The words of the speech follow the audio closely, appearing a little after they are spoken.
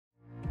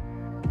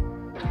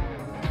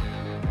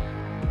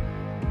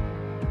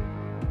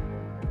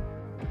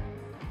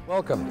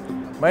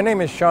Welcome. My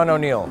name is Sean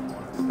O'Neill.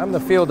 I'm the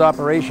Field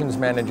Operations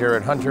Manager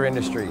at Hunter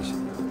Industries.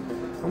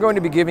 I'm going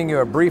to be giving you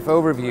a brief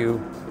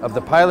overview of the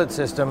pilot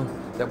system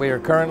that we are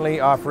currently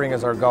offering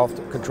as our golf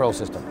control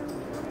system.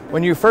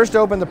 When you first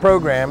open the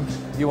program,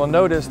 you will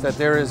notice that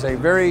there is a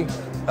very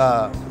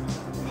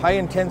high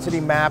intensity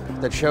map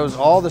that shows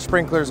all the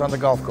sprinklers on the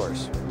golf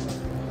course.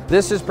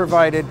 This is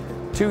provided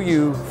to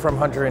you from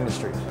Hunter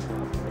Industries.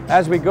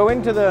 As we go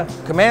into the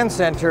command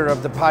center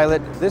of the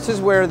pilot, this is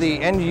where the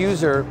end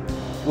user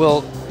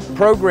will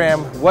program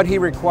what he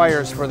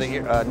requires for the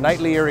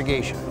nightly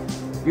irrigation.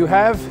 You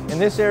have, in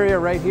this area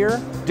right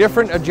here,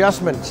 different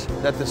adjustments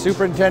that the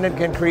superintendent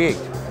can create.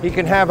 He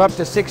can have up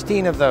to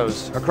 16 of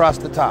those across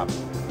the top.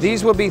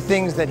 These will be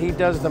things that he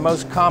does the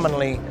most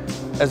commonly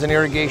as an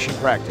irrigation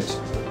practice.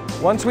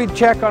 Once we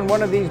check on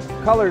one of these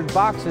colored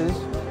boxes,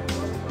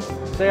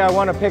 say I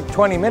want to pick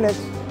 20 minutes,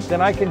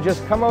 then I can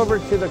just come over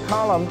to the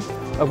column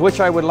of which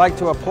I would like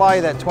to apply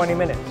that 20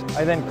 minutes.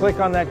 I then click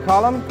on that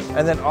column,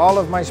 and then all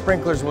of my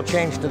sprinklers will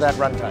change to that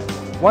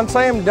runtime. Once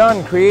I am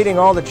done creating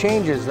all the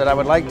changes that I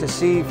would like to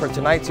see for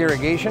tonight's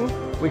irrigation,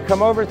 we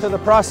come over to the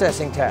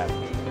processing tab.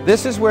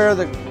 This is where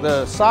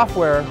the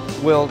software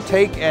will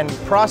take and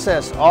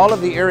process all of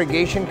the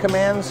irrigation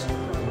commands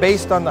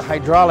based on the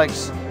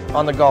hydraulics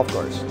on the golf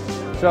course.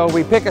 So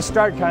we pick a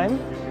start time,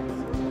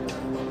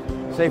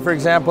 say for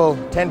example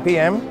 10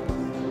 p.m.,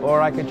 or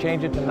I could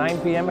change it to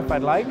 9 p.m. if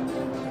I'd like.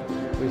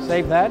 We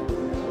save that,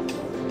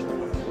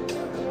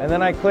 and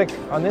then I click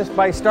on this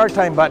by start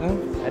time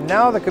button, and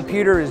now the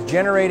computer is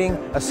generating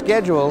a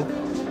schedule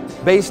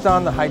based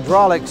on the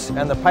hydraulics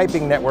and the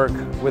piping network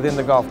within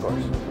the golf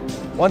course.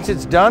 Once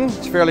it's done,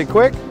 it's fairly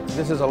quick.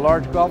 This is a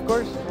large golf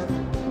course.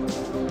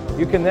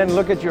 You can then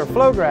look at your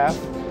flow graph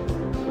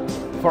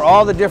for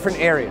all the different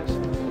areas.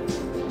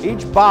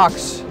 Each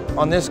box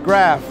on this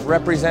graph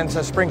represents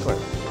a sprinkler.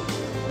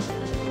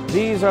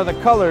 These are the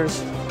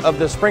colors of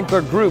the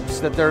sprinkler groups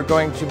that they're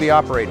going to be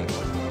operating.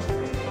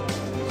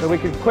 So we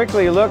can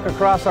quickly look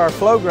across our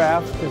flow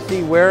graph to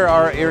see where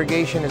our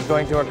irrigation is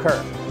going to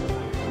occur.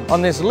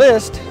 On this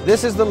list,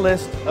 this is the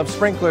list of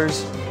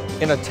sprinklers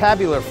in a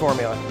tabular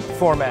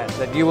format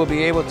that you will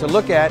be able to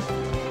look at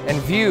and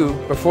view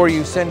before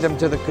you send them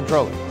to the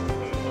controller.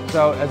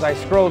 So as I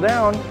scroll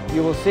down,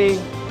 you will see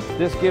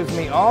this gives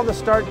me all the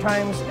start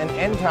times and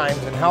end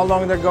times and how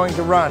long they're going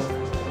to run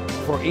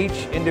for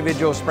each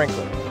individual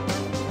sprinkler.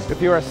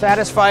 If you are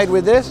satisfied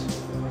with this,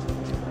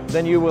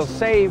 then you will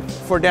save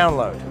for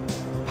download.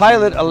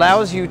 Pilot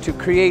allows you to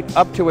create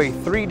up to a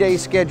 3-day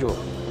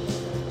schedule.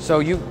 So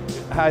you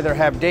either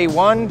have day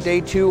 1,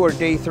 day 2, or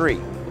day 3.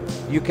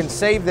 You can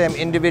save them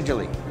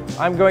individually.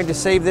 I'm going to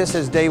save this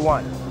as day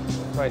 1.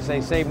 So I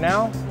say save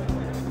now.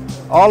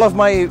 All of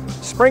my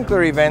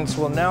sprinkler events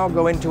will now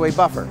go into a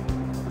buffer.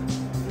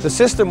 The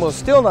system will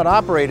still not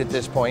operate at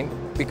this point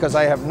because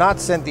I have not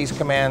sent these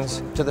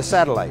commands to the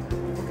satellite.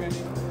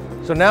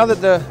 So now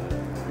that the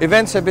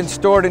events have been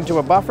stored into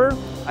a buffer,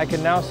 I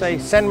can now say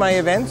send my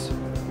events,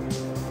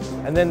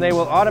 and then they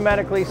will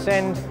automatically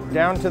send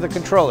down to the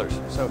controllers.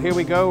 So here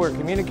we go, we're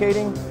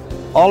communicating.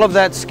 All of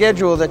that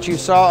schedule that you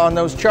saw on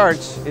those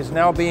charts is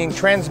now being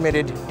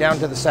transmitted down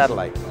to the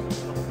satellite.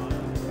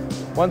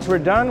 Once we're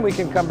done, we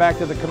can come back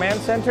to the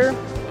command center.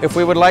 If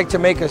we would like to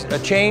make a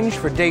change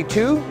for day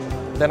 2,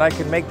 then I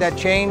can make that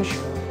change,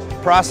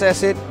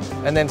 process it,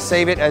 and then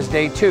save it as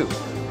day 2.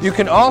 You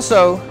can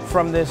also,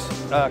 from this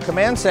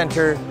command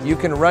center, you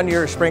can run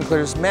your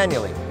sprinklers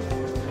manually.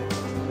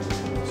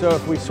 So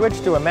if we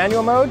switch to a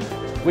manual mode,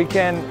 we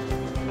can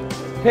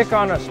pick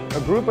on a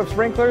group of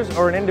sprinklers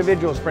or an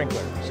individual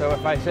sprinkler. So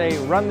if I say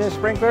run this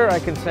sprinkler, I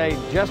can say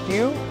just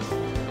you,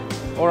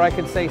 or I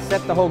can say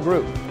set the whole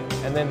group,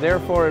 and then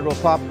therefore it will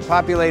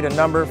populate a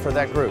number for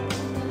that group.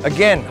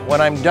 Again,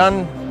 when I'm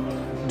done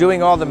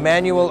doing all the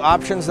manual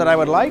options that I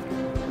would like,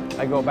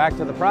 I go back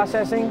to the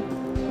processing,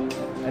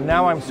 and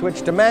now I'm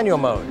switched to manual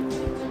mode.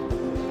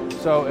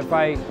 So if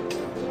I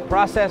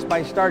process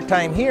by start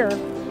time here,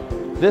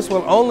 this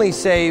will only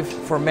save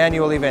for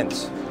manual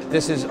events.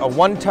 This is a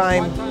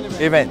one-time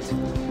event.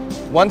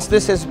 Once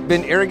this has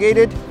been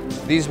irrigated,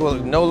 these will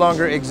no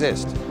longer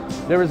exist.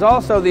 There is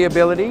also the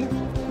ability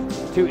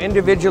to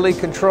individually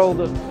control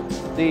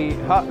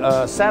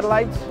the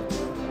satellites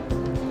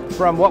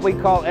from what we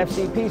call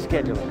FCP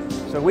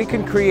scheduling. So we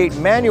can create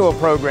manual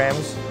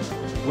programs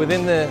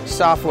within the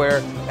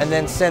software and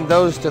then send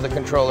those to the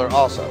controller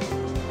also.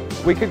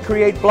 We could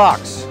create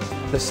blocks.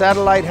 The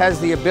satellite has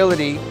the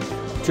ability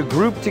to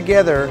group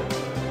together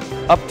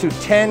up to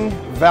 10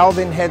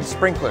 valve-in head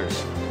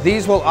sprinklers.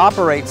 These will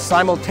operate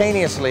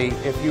simultaneously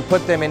if you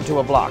put them into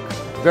a block.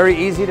 Very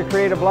easy to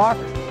create a block.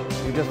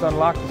 You just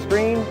unlock the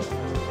screen,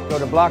 go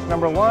to block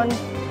number 1,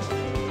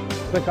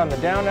 click on the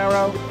down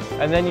arrow,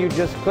 and then you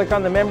just click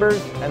on the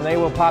members and they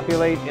will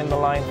populate in the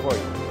line for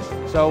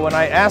you. So when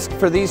I ask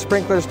for these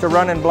sprinklers to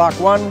run in block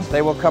 1,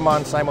 they will come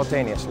on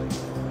simultaneously.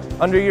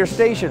 Under your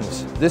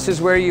stations, this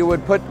is where you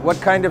would put what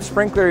kind of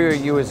sprinkler you're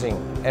using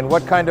and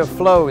what kind of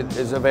flow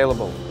is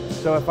available.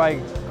 So if I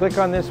click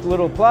on this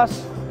little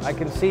plus, I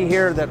can see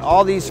here that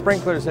all these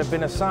sprinklers have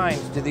been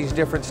assigned to these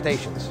different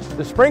stations.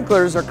 The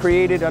sprinklers are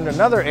created under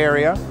another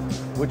area,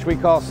 which we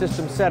call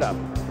System Setup.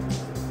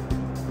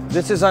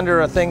 This is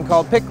under a thing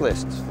called pick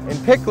lists. In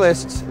pick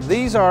lists,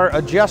 these are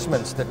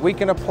adjustments that we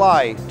can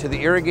apply to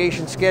the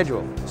irrigation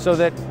schedule so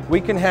that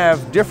we can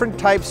have different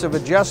types of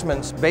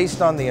adjustments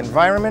based on the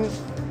environment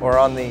or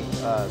on the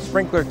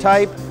sprinkler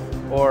type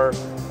or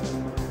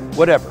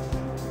whatever.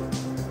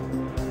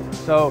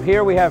 So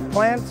here we have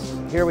plants,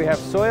 here we have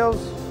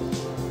soils,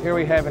 here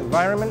we have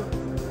environment,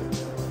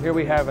 here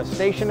we have a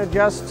station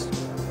adjusts.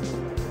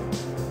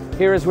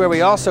 Here is where we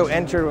also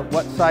enter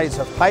what size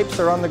of pipes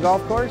are on the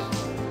golf course.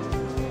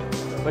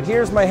 But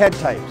here's my head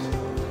types.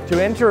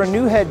 To enter a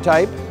new head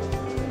type,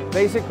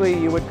 basically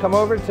you would come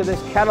over to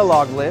this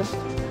catalog list,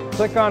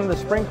 click on the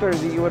sprinkler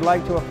that you would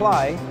like to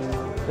apply,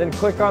 then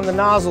click on the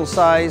nozzle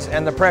size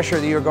and the pressure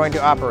that you're going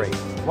to operate.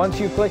 Once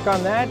you click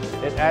on that,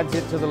 it adds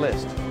it to the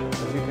list.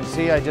 As you can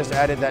see, I just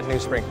added that new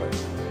sprinkler.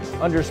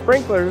 Under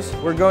sprinklers,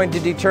 we're going to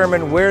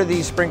determine where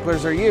these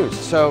sprinklers are used.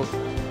 So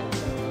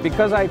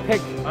because I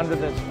picked under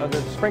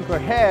the sprinkler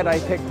head, I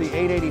picked the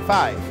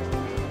 885.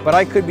 But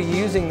I could be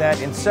using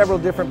that in several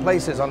different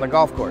places on the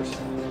golf course.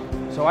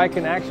 So I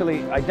can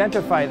actually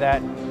identify that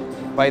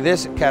by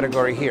this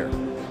category here.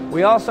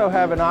 We also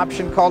have an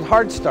option called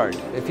hard start.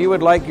 If you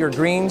would like your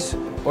greens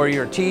or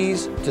your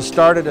tees to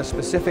start at a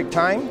specific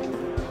time,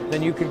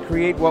 then you can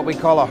create what we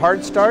call a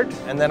hard start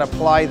and then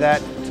apply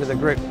that to the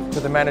group, to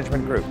the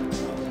management group.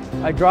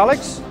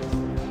 Hydraulics,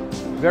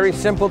 very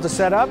simple to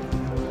set up.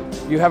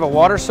 You have a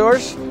water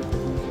source.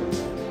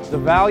 The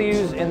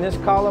values in this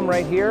column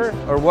right here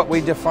are what we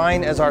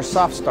define as our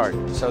soft start.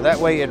 So that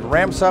way it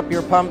ramps up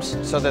your pumps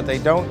so that they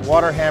don't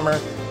water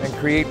hammer and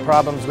create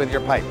problems with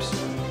your pipes.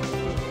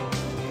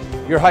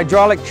 Your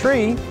hydraulic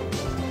tree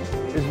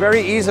is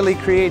very easily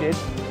created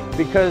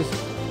because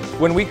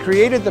when we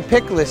created the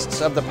pick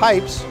lists of the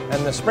pipes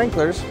and the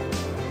sprinklers,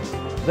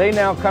 they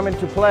now come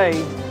into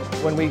play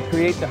when we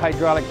create the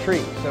hydraulic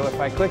tree. So if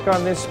I click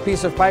on this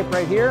piece of pipe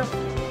right here,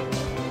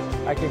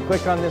 I can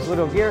click on this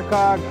little gear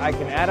cog, I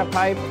can add a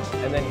pipe,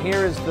 and then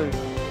here is the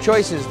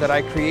choices that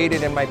I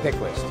created in my pick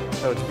list.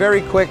 So it's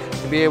very quick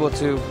to be able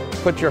to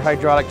put your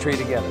hydraulic tree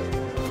together.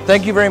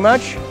 Thank you very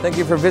much. Thank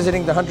you for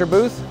visiting the Hunter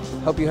booth.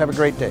 Hope you have a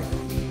great day.